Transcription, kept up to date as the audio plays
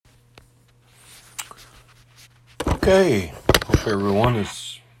Okay, hope everyone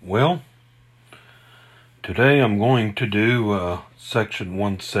is well. Today I'm going to do section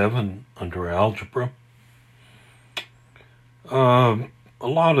 1.7 under algebra. A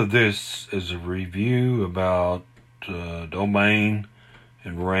lot of this is a review about domain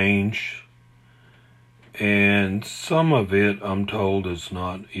and range, and some of it I'm told is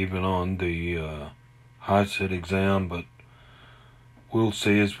not even on the HiSET exam, but we'll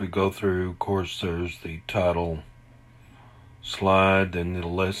see as we go through. Of course, there's the title slide, then the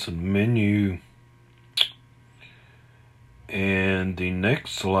lesson menu, and the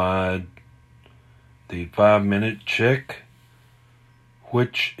next slide, the 5-minute check,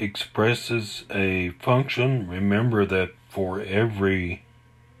 which expresses a function. Remember that for every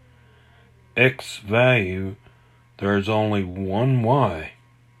x value, there's only one y,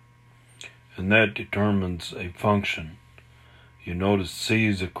 and that determines a function. You notice C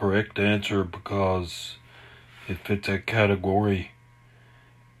is the correct answer because it fits that category,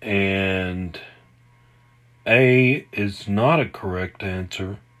 and A is not a correct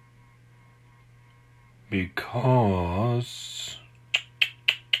answer because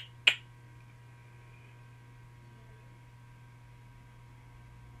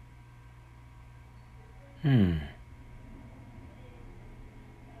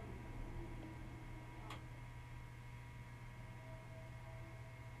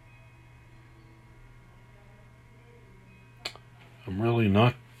I'm really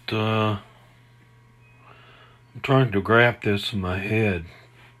not, I'm trying to graph this in my head.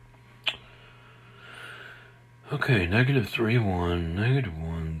 Okay, -3, 1,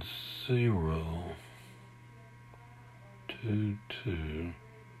 -1, 0, 2, 2.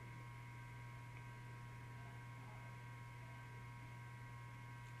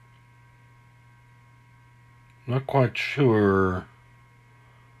 Not quite sure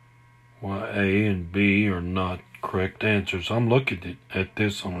why A and B are not correct answers. I'm looking at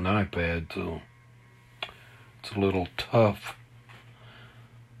this on an iPad, so it's a little tough.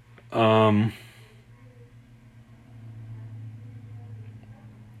 You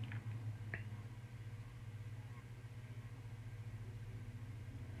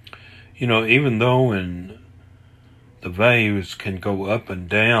know, even though the values can go up and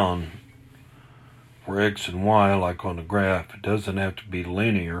down for x and y, like on the graph, it doesn't have to be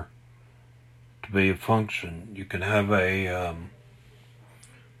linear to be a function. You can have a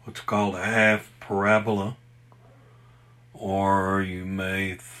what's called a half parabola, or you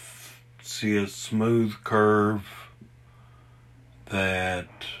may see a smooth curve that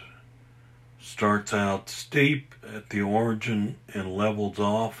starts out steep at the origin and levels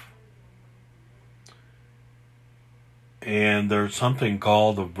off. And there's something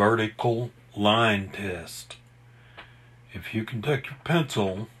called the vertical line test. If you can take your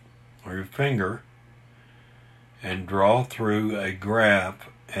pencil or your finger and draw through a graph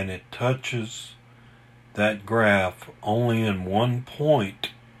and it touches that graph only in one point,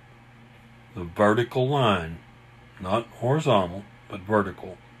 the vertical line, not horizontal, but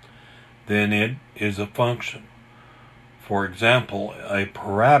vertical, then it is a function. For example, a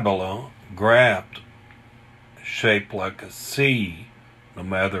parabola graphed shaped like a C, no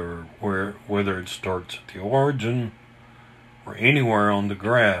matter whether it starts at the origin or anywhere on the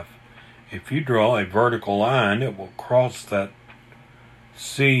graph. If you draw a vertical line, it will cross that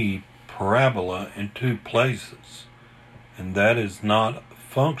C parabola in two places, and that is not a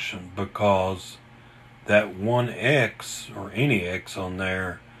function because that one x, or any x on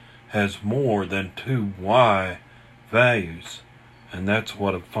there, has more than two y values, and that's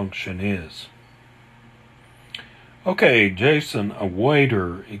what a function is. Okay, Jason, a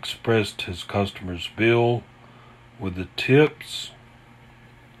waiter, expressed his customer's bill with the tips,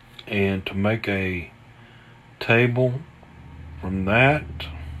 and to make a table from that,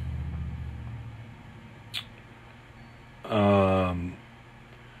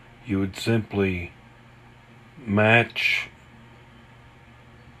 you would simply match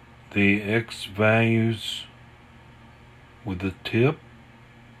the x values with the tip.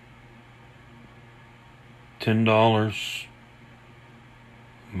 $10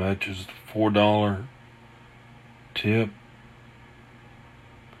 matches the $4 tip.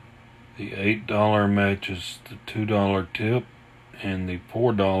 The $8 matches the $2 tip, and the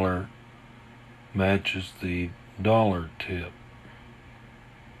 $4 matches the $1 tip.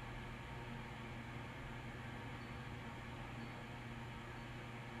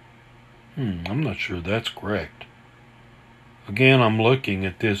 I'm not sure that's correct. Again, I'm looking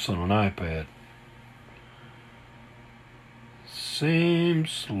at this on an iPad.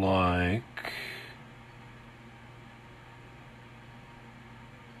 Seems like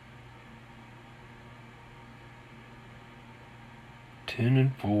 10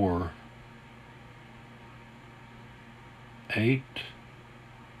 and 4, 8,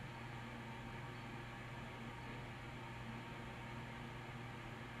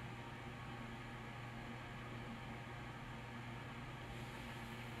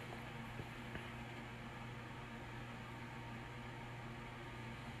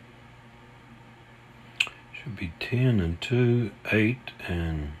 should be 10 and 2, 8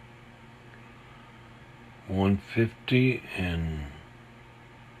 and 150 and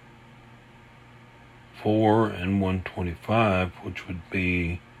 4 and 125, which would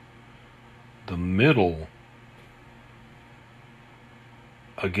be the middle.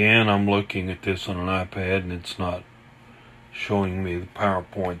 Again, I'm looking at this on an iPad and it's not showing me the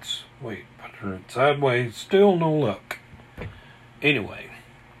PowerPoints. Wait, I turn it sideways, still no luck. Anyway,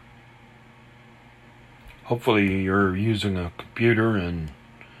 hopefully you're using a computer and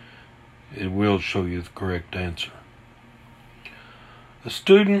it will show you the correct answer. A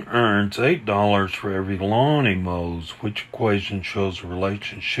student earns $8 for every lawn he mows. Which equation shows a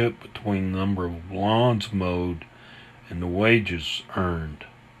relationship between the number of lawns mowed and the wages earned?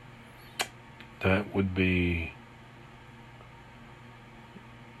 That would be,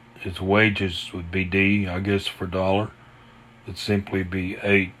 his wages would be D, I guess, for dollar. It'd simply be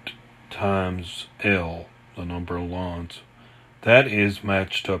 8 times L, the number of lawns. That is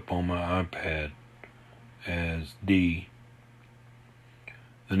matched up on my iPad as D.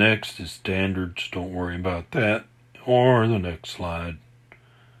 The next is standards, don't worry about that, or the next slide,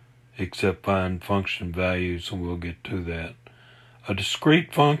 except find function values, and we'll get to that. A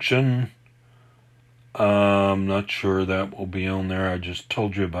discrete function, I'm not sure that will be on there. I just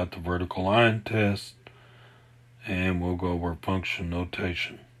told you about the vertical line test, and we'll go over function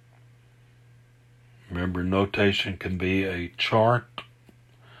notation. Remember, notation can be a chart,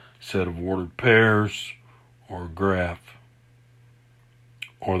 set of ordered pairs, or a graph.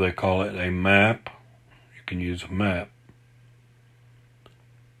 Or they call it a map. You can use a map.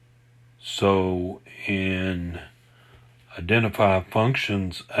 So in identify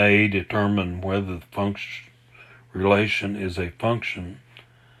functions, A, determine whether the function relation is a function.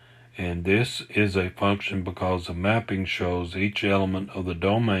 And this is a function because the mapping shows each element of the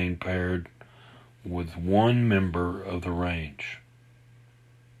domain paired with one member of the range.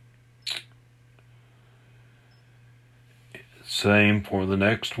 Same for the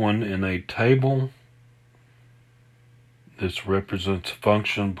next one in a table. This represents a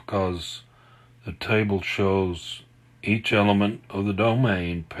function because the table shows each element of the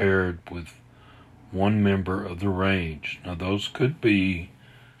domain paired with one member of the range. Now those could be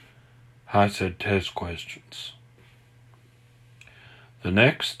HiSET test questions. The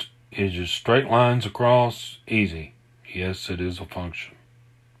next is just straight lines across, easy. Yes, it is a function.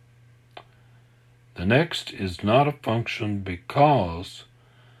 The next is not a function because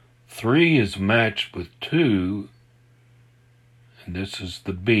 3 is matched with 2, and this is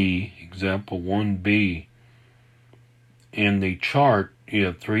the B, example 1B. In the chart, you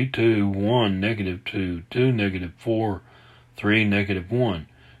have 3, 2, 1, negative 2, 2, negative 4, 3, negative 1.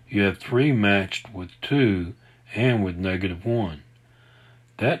 You have 3 matched with 2 and with negative 1.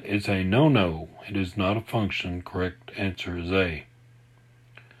 That is a no-no. It is not a function. Correct answer is A.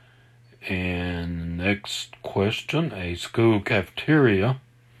 And next question, a school cafeteria.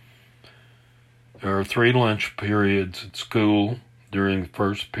 There are 3 lunch periods at school. During the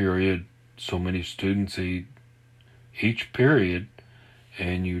first period, so many students eat each period,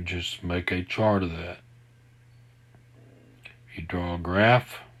 and you just make a chart of that. You draw a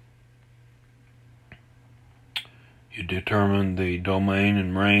graph. You determine the domain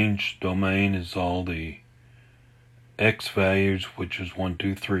and range. Domain is all the X values, which is 1,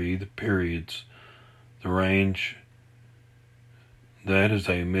 2, 3, the periods. The range, that is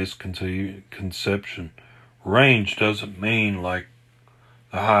a misconception. Range doesn't mean like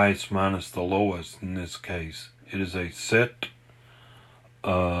the highest minus the lowest in this case. It is a set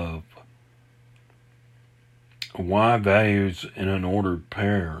of Y values in an ordered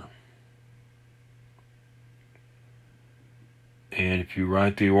pair. And if you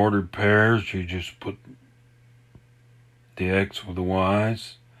write the ordered pairs, you just put the X with the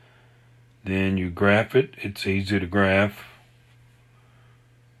Y's. Then you graph it. It's easy to graph.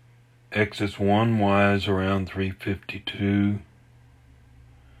 X is 1, Y is around 352.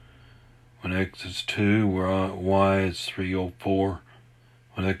 When X is 2, Y is 304.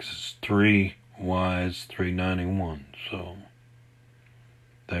 When X is 3, Y is 391. So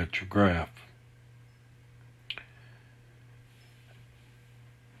that's your graph.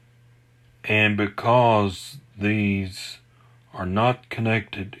 And because these are not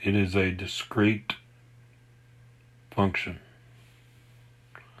connected, it is a discrete function.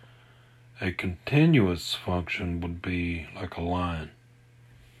 A continuous function would be like a line.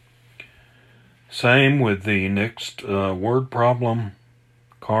 Same with the next word problem.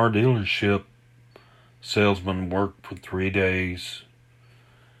 Car dealership salesman worked for 3 days.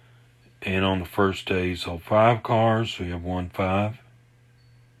 And on the first day, he sold 5 cars, so you have 1 5.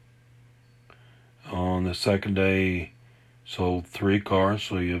 On the second day, sold 3 cars,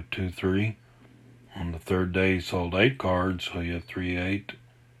 so you have 2 3. On the third day, he sold 8 cards, so you have 3 8.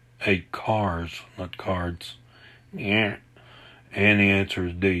 8 cars, not cards. Yeah. And the answer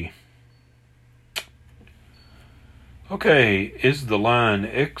is D. Okay, is the line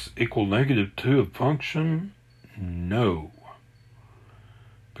x equal -2 a function? No.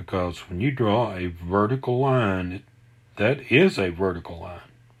 Because when you draw a vertical line, that is a vertical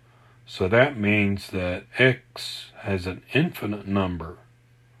line. So that means that x has an infinite number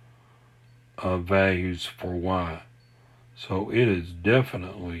of values for y. So it is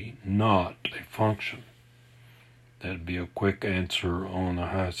definitely not a function. That'd be a quick answer on the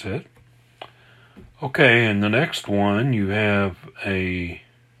high set. Okay, and the next one, you have a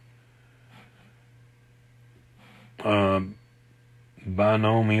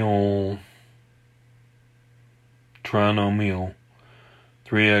binomial, trinomial.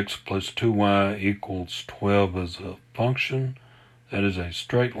 3x plus 2y equals 12 as a function. That is a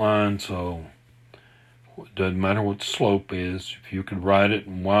straight line, so it doesn't matter what the slope is. If you could write it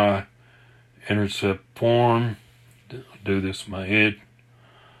in y-intercept form, do this in my head.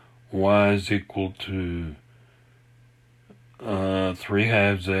 Y is equal to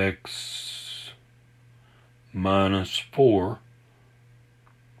 3/2 x minus 4.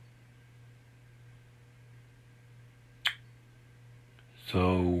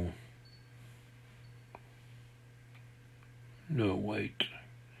 So, no, wait.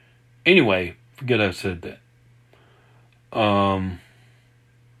 Anyway, forget I said that.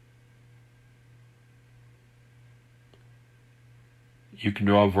 You can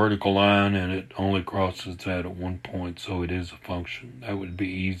draw a vertical line and it only crosses that at one point, so it is a function. That would be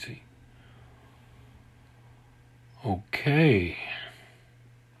easy. Okay.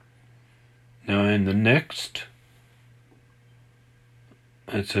 Now in the next,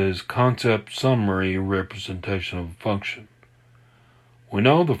 it says concept summary representation of a function. We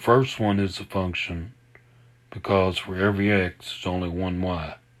know the first one is a function because for every x, there's only one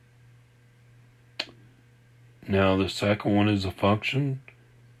y. Now the second one is a function.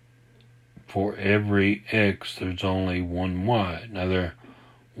 For every x, there's only one y. Now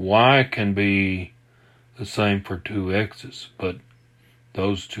y can be the same for 2 x's, but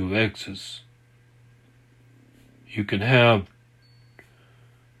those 2 x's, you can have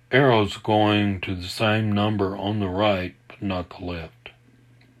arrows going to the same number on the right, but not the left.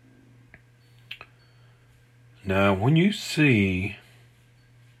 Now when you see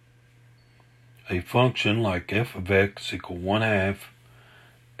a function like f of x equal 1/2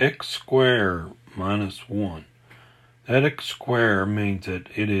 x squared minus 1. That x squared means that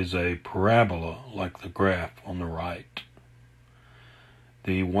it is a parabola like the graph on the right.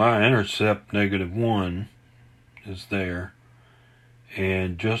 The y-intercept -1 is there.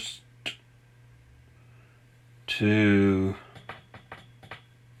 And just to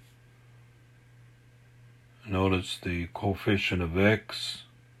notice the coefficient of x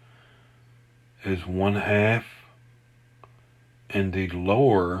is 1/2, and the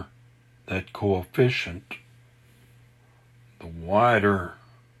lower that coefficient, the wider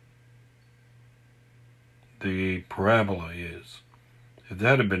the parabola is. If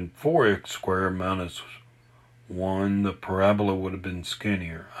that had been 4x squared minus 1, the parabola would have been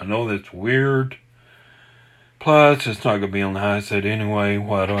skinnier. I know that's weird. Plus, it's not going to be on the high set anyway.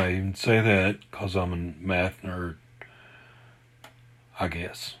 Why do I even say that? Because I'm a math nerd, I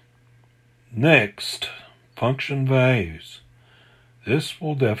guess. Next, function values. This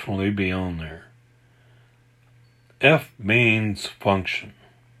will definitely be on there. F means function.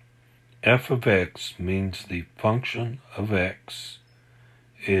 F of x means the function of x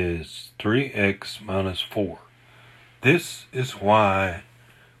is 3x minus 4. This is why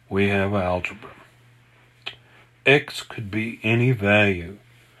we have algebra. X could be any value.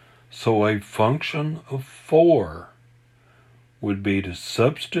 So a function of 4 would be to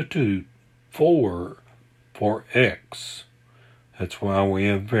substitute 4 for x. That's why we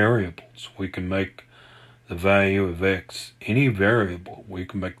have variables. We can make the value of x any variable. We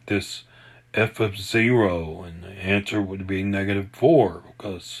can make this f of 0, and the answer would be -4,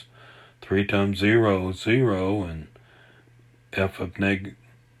 because 3 times 0 is 0, and f of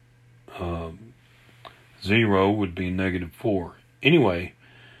 0 would be -4. Anyway,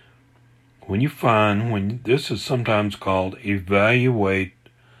 when this is sometimes called evaluate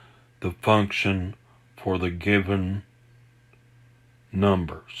the function for the given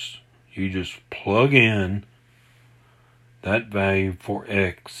numbers. You just plug in that value for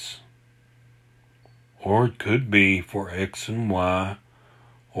x, or it could be for x and y,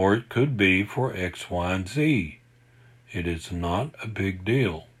 or it could be for x, y, and z. It is not a big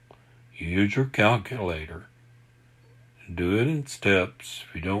deal. Use your calculator. Do it in steps.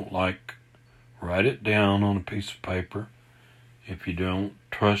 If you don't like, write it down on a piece of paper. If you don't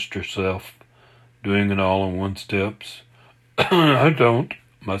trust yourself doing it all in one steps, I don't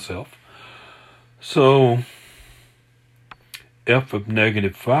myself. So, f of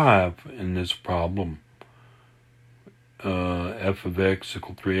 -5 in this problem, f of x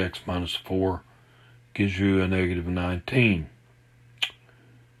equal 3x minus 4, gives you a -19.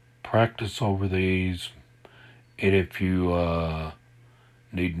 Practice over these, and if you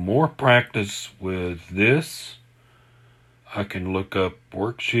need more practice with this, I can look up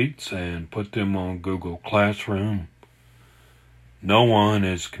worksheets and put them on Google Classroom. No one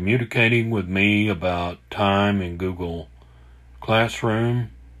is communicating with me about time in Google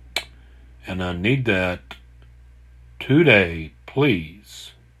Classroom, and I need that today,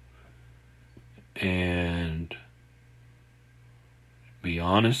 please. And be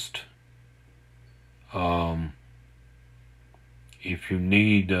honest, if you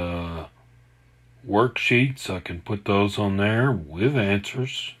need worksheets, I can put those on there with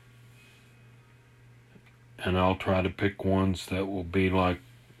answers. And I'll try to pick ones that will be like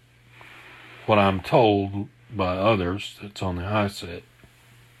what I'm told by others that's on the high set.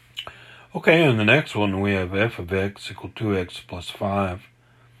 Okay, in the next one we have f of x equal 2x plus 5.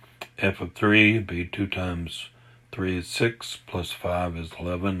 F of 3 would be 2 times 3 is 6, plus 5 is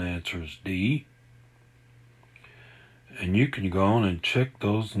 11. The answer is D. And you can go on and check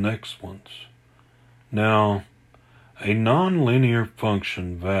those next ones. Now, a nonlinear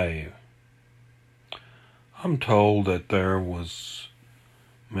function value. I'm told that there was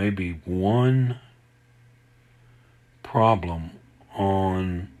maybe one problem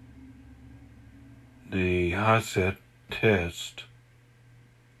on the high set test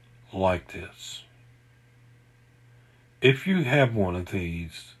like this. If you have one of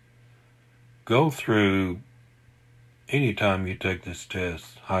these, go through, anytime you take this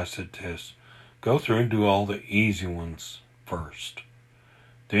test, high set test, go through and do all the easy ones first.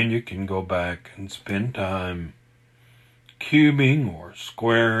 Then you can go back and spend time cubing or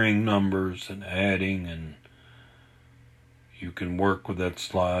squaring numbers and adding, and you can work with that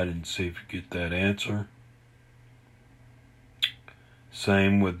slide and see if you get that answer.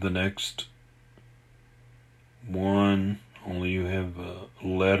 Same with the next one, only you have a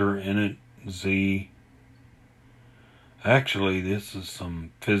letter in it, Z. Actually, this is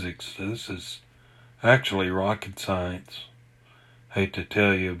some physics. This is actually rocket science. Hate to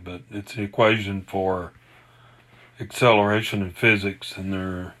tell you, but it's an equation for acceleration in physics, and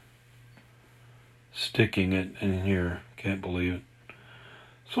they're sticking it in here. Can't believe it.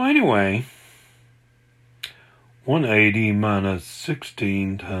 So anyway, 180 minus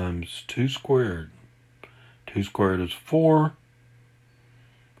 16 times 2 squared. 2 squared is 4.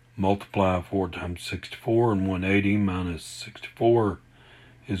 Multiply 4 times 64, and 180 minus 64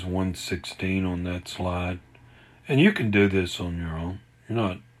 is 116 on that slide. And you can do this on your own. You're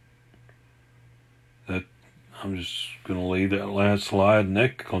not, that, I'm just going to leave that last slide, and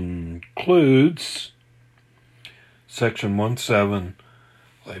that concludes section 1-7.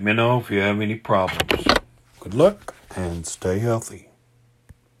 Let me know if you have any problems. Good luck and stay healthy.